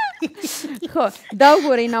 خب دا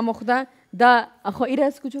وګورئ نامخده دا خو ایره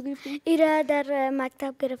از کجا گرفتیم؟ ایره در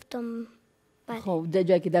مکتب گرفتم. خب در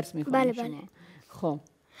جایی که درس میخونیم بله. خب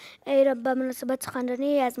ایره به مناسبت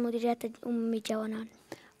سخنرانی از مدیریت عمومی جوانان.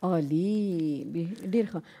 عالی ډیر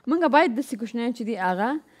ښه. موږ باید داسې کوشنیان چې دي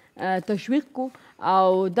هغه تشویق کو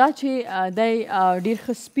او دا چې دی ډیر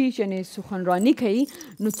ښه سپیچ یعنی سخنرانی کوي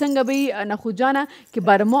نو څنګه به نخود جانه که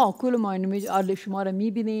بر ما کل ما آل شما را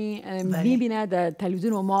میبینه در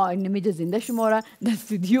تلویزیون و ما نمیج زنده شما را در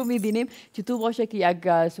استودیو میبینیم که تو باشه که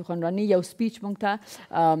یک سخنرانی یا سپیچ مونږ ته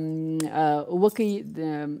وکړي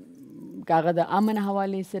که هغه د امن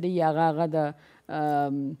حواله سره یا هغه د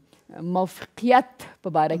موفقیت په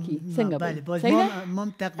باره کې څنګه بله باز ما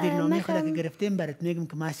تقدیرنامه خود که گرفتیم برات میگم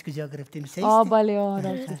که ما از کجا گرفتیم آه بله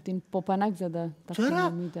راست گفتین پاپنک زده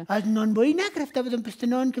چرا؟ از نانبایی نگرفته بودم پشت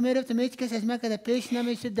نان که میرفتم هیچ کس از من که پیش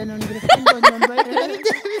نمیشد در نان گرفتیم باز نانبایی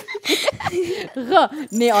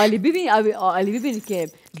نه عالی ببین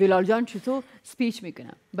که بلال جان چطور سپیچ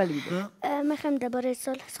میکنه بله میخوام درباره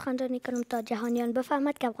صلح سخنرانی کنم تا جهانیان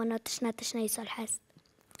بفهمد که افغان‌ها تشنه صلح هست.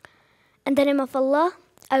 In the name of Allah,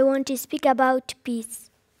 I want to speak about peace.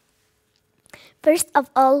 First of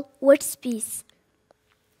all, what's peace?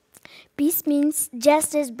 Peace means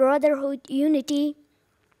justice, brotherhood, unity.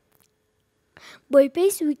 By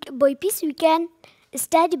peace we can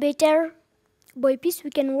study better, by peace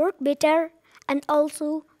we can work better, and also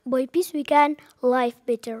by peace we can live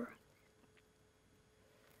better.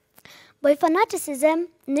 By fanaticism,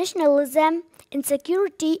 nationalism,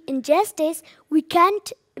 insecurity, injustice, we can't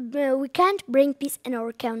bring peace in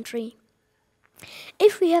our country.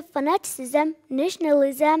 If we have fanaticism,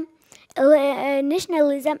 nationalism,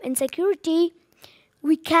 insecurity,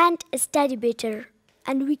 we can't study better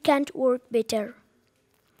and we can't work better.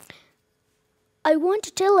 I want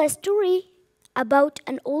to tell a story about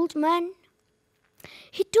an old man.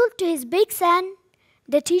 He told to his big son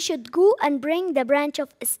that he should go and bring the branch of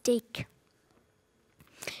a stake.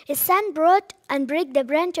 His son brought and broke the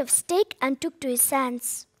branch of stake and took to his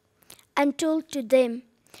sons and told to them,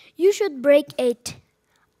 "You should break it."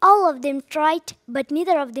 All of them tried, but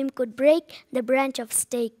neither of them could break the branch of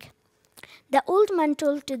stake. The old man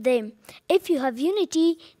told to them, "If you have unity,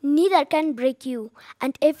 neither can break you.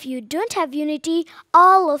 And if you don't have unity,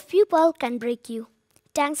 all of people can break you."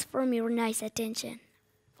 Thanks for your nice attention.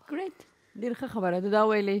 Great. ډیر ښه خبره ده دا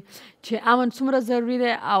ویلې چې امن څومره ضروري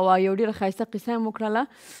دی او یو ډیره ښایسته قصه یې وکړله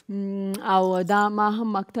او دا ما هم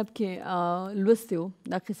مکتب کې لوستې وو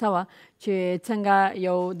دا قصه وه چې څنګه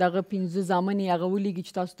یو دغه 15 زامن یې هغه ولیږي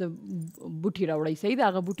چې تاسو ته بوټي راوړئ صحیح ده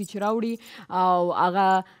هغه بوټي چې راوړي او هغه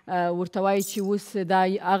ورته وایي چې اوس دا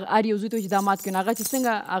هر یو زوی ته وایي چې دا مات کړي نو هغه چې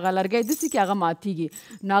څنګه هغه لرګی داسې کې هغه ماتېږي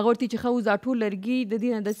نو هغه ورته چې ښه اوس دا ټول لرګي د دې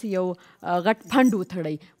نه داسې یو غټ پنډ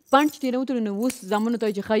وتړئ پنډ چې ترې وتړي نو اوس زامنو ته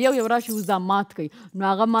وایي چې ښه یو راشي اوس دا مات کړئ نو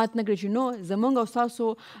هغه مات نه کړي چې نو زموږ او ستاسو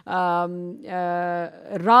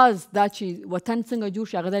راز دا چې وطن څنګه جوړ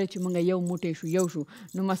شي هغه دا چې موږ یو موټی شو یو شو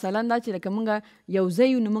نو مثلا دا چې لکه موږ یو ځای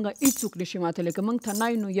یو نو موږ هېڅوک نشي ماتولی که موږ تنها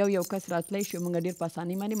یو نو یو کس راتلی شي موږ ډېر په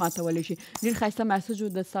اسانۍ باندې ماتولی شي ډېر ښایسته میسج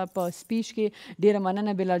و د ستا په سپیچ کې ډېره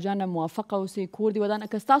مننه بلال جانه موفقه اوسئ کور دې ودان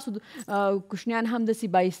که ستاسو کوشنیان هم داسې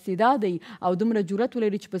بااستعداده او دومره جرأت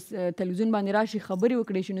ولري چې په تلویزیون باندې راشي خبرې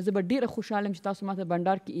وکړی شي نو زه به ډېره خوشحاله یم چې تاسو ماته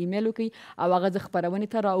بنډار کې ایمیل وکړئ او هغه زه خپرونې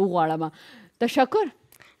ته راوغواړم تشکر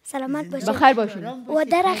سلامت باشید بخیر باشید و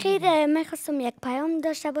در اخیر میخواستم یک پیام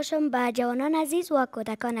داشته باشم به جوانان عزیز و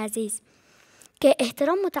کودکان عزیز که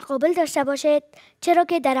احترام متقابل داشته باشید چرا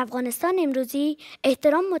که در افغانستان امروزی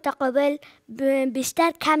احترام متقابل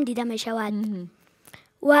بیشتر کم دیده می شود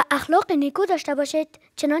و اخلاق نیکو داشته باشید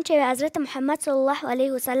چنانچه حضرت محمد صلی الله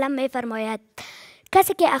علیه و سلم می فرماید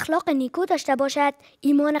کسی که اخلاق نیکو داشته باشد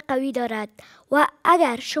ایمان قوی دارد و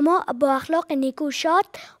اگر شما با اخلاق نیکو شاد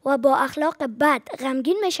و با اخلاق بد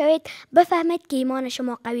غمگین میشوید بفهمید که ایمان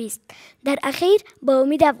شما قوی است. در اخیر با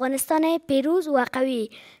امید افغانستان پیروز و قوی.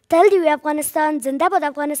 تل دی افغانستان، زنده باد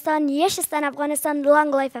افغانستان، یشستان افغانستان،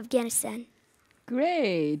 لانگ لایف افغانستان.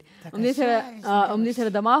 Great. امدی سره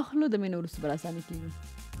دماغلو د مینو ورسته براسانه کیږي.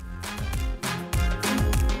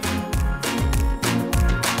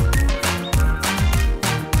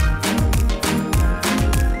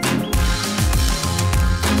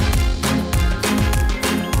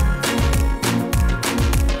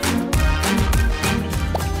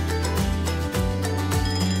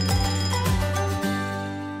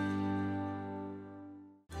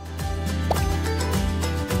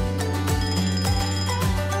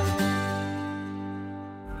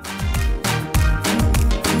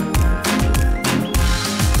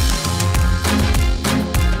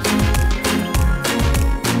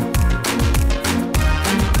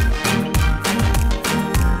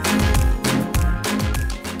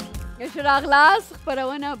 راغلاس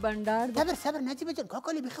خبرونه بندار صبر نجیبه جان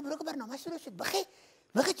کاکالی بخبرو که برنامه شروع شد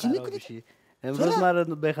بخی چی میکنی؟ امروز ما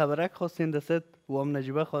رو به خبرک خواستین دست و هم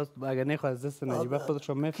نجیبه خواست اگر نخواست دست نجیبه خودش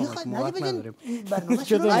رو میفهمد ما وقت نداریم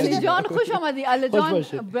علی جان خوش آمدی علی جان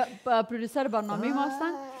پرودوسر برنامه ما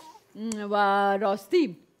هستن و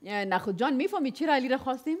راستی نخود جان میفهمی چرا علی را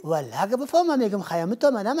خواستیم؟ والله اگه بفهمم میگم خیامه تو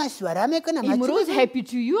آمدم مشوره میکنم امروز هپی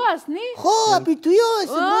تو یو است نی؟ خب هپی تو یو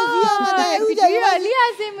است هپی تو یو علی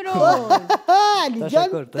است امروز علی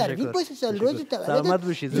جان ترغیب باشه سال روز تولد سلامت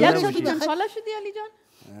باشید یک شدی جان ساله شدی علی جان؟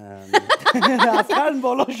 از قرن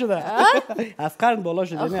بالا شده از قرن بالا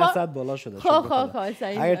شده یعنی از 100 بالا شده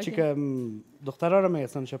اگر چی که دخترها رو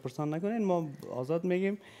میگستن شپرسان نکنین ما آزاد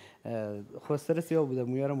میگیم خود استرس یا بوده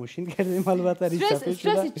مویا رو ماشین کردیم البته ریش سفید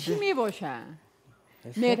شده استرس چی می باشه؟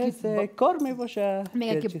 استرس کار می باشه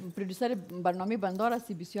میگه که پرودوسر برنامه بندار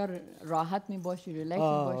هستی بسیار راحت می باشی ریلکس می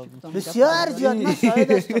باشی بسیار زیاد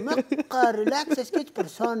مساعد است مقا ریلکس است که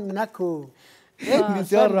پرسان نکو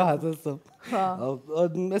بسیار راحت هستم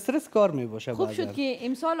استرس کار می باشه خوب شد که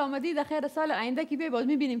امسال آمدی در خیر سال آینده که بیا باز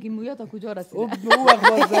میبینیم که مویا تا کجا رسیده او وقت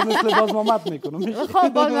باز مثل باز محمد میکنم خب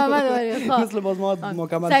باز محمد مثل باز محمد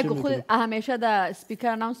مکمل شد خود همیشه در سپیکر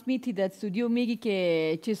اناونس میتی در استودیو میگی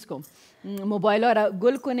که چیز کن موبایل ها را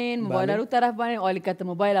گل کنین موبایل رو طرف بانین آلیکت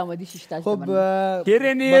موبایل آمدی 6 تا خب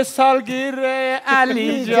گرینی سالگیر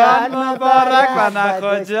علی جان مبارک و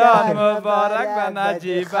نخو جان مبارک و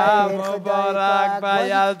نجیبه مبارک و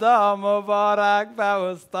یلدا مبارک و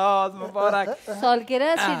استاد مبارک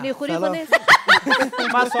سالگیره سید میخوری کنه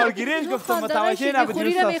من سالگیریش گفتم متوجه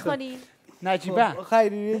نبودی استاد نجیبه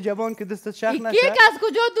خیلی جوان که دستت شخ نشه کیک از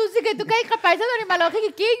کجا دوستی که تو کیک پیسه داری ملاقه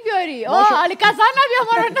که کیک بیاری علی کسان نبیا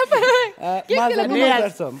ما رو نبره کیک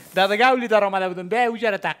دادگاه اولی در آمده بودن بیا اوجه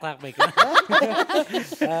رو تق تق بکن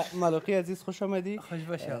ملاقی عزیز خوش آمدی خوش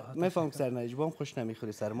باشه میفهم که سر نجیبا هم خوش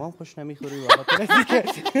نمیخوری سر ما هم خوش نمیخوری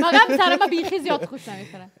مگم سر ما بیخی زیاد خوش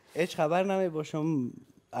نمیخوره هیچ خبر نمی باشم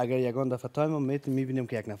اگر یگان دفعه تایم میبینیم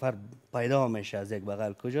که یک نفر پیدا میشه از یک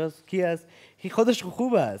بغل کجاست کی است کی خودش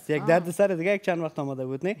خوب است یک درد سر دیگه یک چند وقت آمده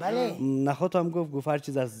بود نه بله نخوت هم گفت هر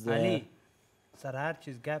چیز از علی سر هر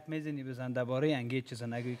چیز گپ میزنی بزن درباره انگی چیزا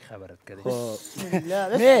نگوی خبرت کردی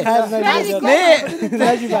نه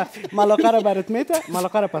نجیبه ملاقه رو برات میته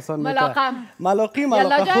ملاقه رو پسند میته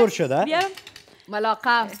ملاقه خور شده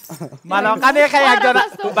ملاقه نه یک دونه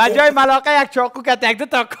بجای ملاقه یک چاقو که یک دو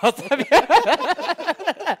تا کاسه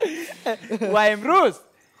و امروز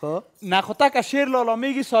نخوتک شیر لالا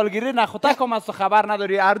میگی سالگیری نخوتک هم از تو خبر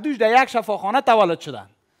نداری اردوش در یک شفاخانه تولد شدن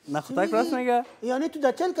نخوتک راست میگه یعنی تو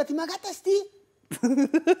در چل کتی مگت هستی؟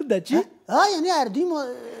 در چی؟ یعنی اردوی ما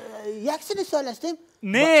یک سال هستیم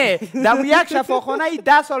نه در یک شفاخانه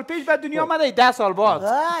 10 سال پیش به دنیا آمده 10 سال بعد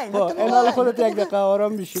این حال خودت یک دقیقه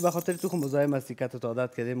آرام بشی به خاطر تو مزاحم هستی که تو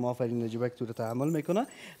عادت کردیم ما آفرین نجیبه که تو رو تحمل میکنه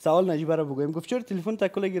سوال نجیبه رو بگویم گفت چرا تلفن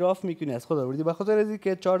تکل گیر آف میکنی از خود آوردی به خاطر از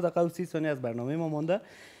که 4 دقیقه و 30 ثانیه از برنامه ما مانده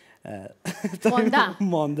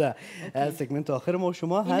سگمنت آخر ما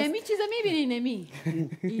شما هست نمی چیزا میبینی نمی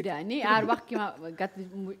ایرانی هر وقت که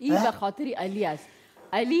این به خاطر علی است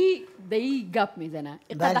علی دی گپ میزنه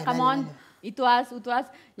اقدر قمان ای تو است او تو است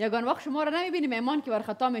یگان وقت شما رو نمیبینی مهمان که بر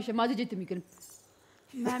خطا میشه ما جیت میکنیم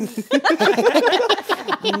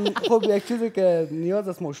خب یک چیزی که نیاز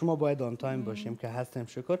است ما شما باید آن تایم باشیم که هستیم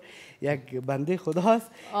شکر یک بنده خدا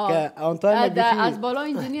هست که آن تایم از بالا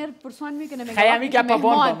انجینیر پرسان میکنه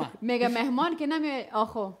میگه مهمان که نمی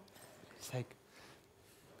آخو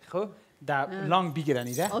خب در لانگ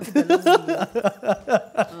بگیرنیده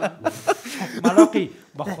ملاقی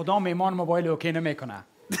با خدا میمان موبایل اوکی نمیکنه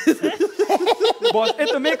باز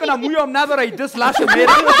اتو میکنه مویم نداره ای دست لاشو میره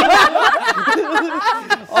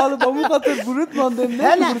حالا با مو خاطر برود ماندیم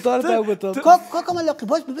نه بروتار تا بتم که ملاقی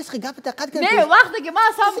باز ببس گپ دقت کن نه وقتی که ما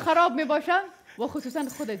اصلا خراب میباشم و خصوصا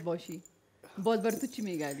خودت باشی باز بر تو چی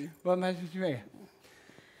میگردی باز من چی میگه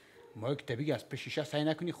ما که طبیعی از پیشیشه سعی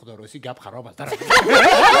نکنی خدا روسی گپ خراب است داره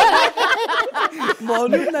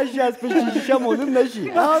معلوم نشی از پیشیشه معلوم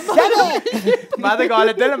نشی ما دیگه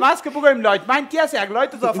حال دل ماسک بگویم لایت من کی است یک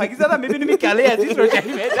لایت اضافه‌ای زدم میبینیم این کله عزیز رو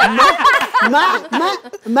جایی میده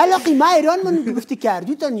ملاقی ما ایران من گفتی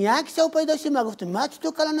کردی تا یک سو پیدا شد ما گفتم ما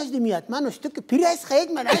تو کلا نشد میاد من اشتو که پیر است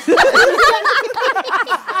خیلی من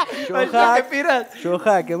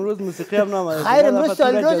شوخک امروز موسیقی هم نامده خیر امروز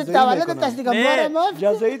سال روز تولد است دیگه ما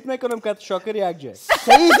جزاییت میکنم که شاکر یک جای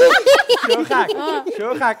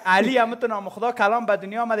شوخک علی هم تو نام خدا کلام به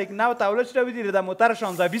دنیا آمده که نو تولد شده بودی در موتر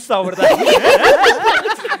 16 20 آورده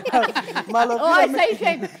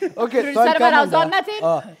اوکی سر بر آزان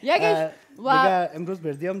نتیم یکیش دیگه امروز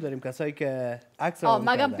بردیام داریم کسایی که عکس رو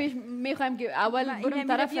مگم پیش میخوایم که اول بریم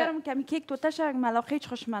طرف بیارم کمی کیک تو تشک ملاقه هیچ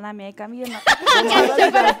خوش منم میگم یه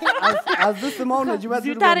از دوست ما و نجیبه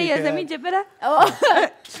زودتر یه زمین جبره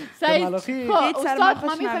سعید استاد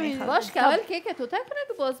ما میفهمیم باش که اول کیک تو تک کنه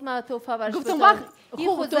که باز ما توفه برش گفتم وقت این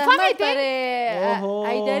خود زحمت برای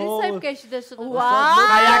حیدری صاحب کشیده شده یک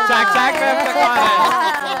چک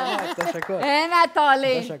تشکر نه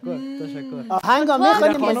تالی تشکر آهنگا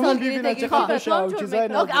میخونیم خانم ببینه چه خوشه و چیزای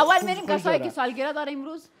اول میریم کسایی که سالگیره داره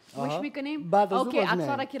امروز گوش میکنیم اوکی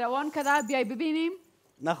اکثر که روان کرده بیای ببینیم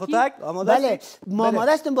نخوتک آماده بله ما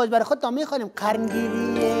آماده هستیم باز برای خودتان میخوانیم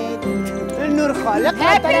قرنگیری نور خالق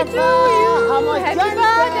Happy to you. Happy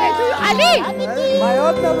birthday to you. علی ما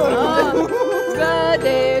یاد نبرم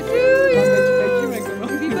birthday to you.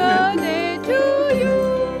 Happy birthday to you.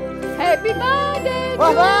 Happy birthday to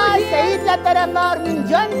واه you. سعید لطرف آرمین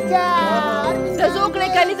جان کرد رزوق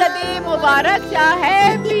کلی زده مبارک شه.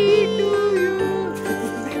 Happy to you.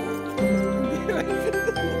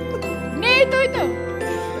 نه تو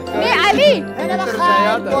نه علی انا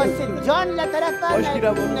بخیر باسم جان لطرف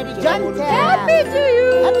نبی جان کرد Happy to you.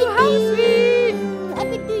 How sweet.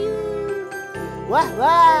 Happy to you واه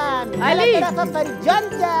واه علی. لطرف فرید جان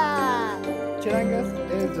کرد چه رنگ است؟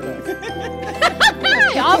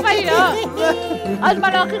 آفرین از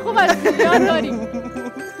ملاقی خوب است یاد داریم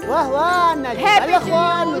واه واه نجیبه Happy to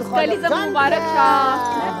خوان you. نور خالق کلیز جان مبارک شه. کرد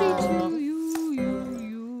Happy to you.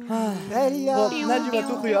 نجیبه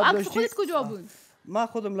تو خویاب اب داشتی؟ خودت کجا بود؟ من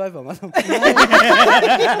خودم لایف آمدم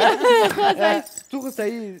تو خود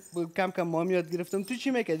صحیح کم کم مام یاد گرفتم. تو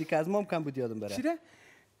چی میکردی که از مام کم بود یادم بره؟ چیره؟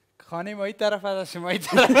 خانه ما این طرف از شما این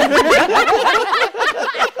طرف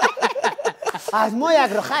از ما یک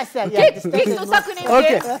رو خسته کیک توتا کنیم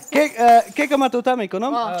اوکی کیک ما توتا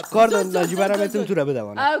میکنم کار دارم نجیبه را میتونم تو را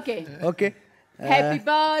بدوانم اوکی اوکی Happy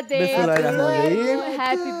birthday بسم الله الرحمن الرحیم.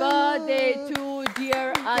 Happy birthday to dear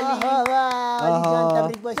Ali علی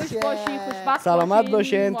جان تبریک خوش باشه باشی خوشبخت سلامت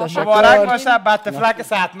باشین تشکر مبارک باشه بطفلک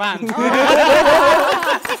صحتمند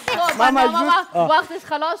ما وقتش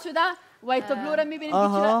خلاص شده و تبلو رو میبینیم که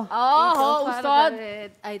چرا آها استاد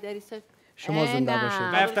حیدری صاحب شما زنده باشین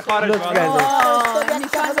من افتخارش لطف باشم کردید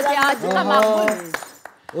نشان بده عزیزم مقبول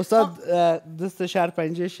استاد دست شهر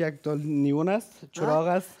پنجش یک تا نیون است چراغ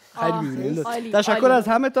است خیلی ببینید عالی، تشکر عالی. از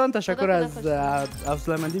همه تان تشکر از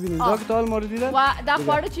حوصله‌مندی بیننده که تا حال ما رو دیدن و دا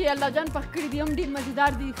خواړه چې الله جان پخ کړي دي هم ډېر مزیدار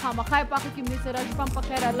دي خامخا یې پاخه کې مې سره شپه په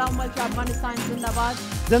خیر الله مل چې افغانستان زنده باد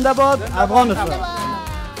زنده باد افغانستان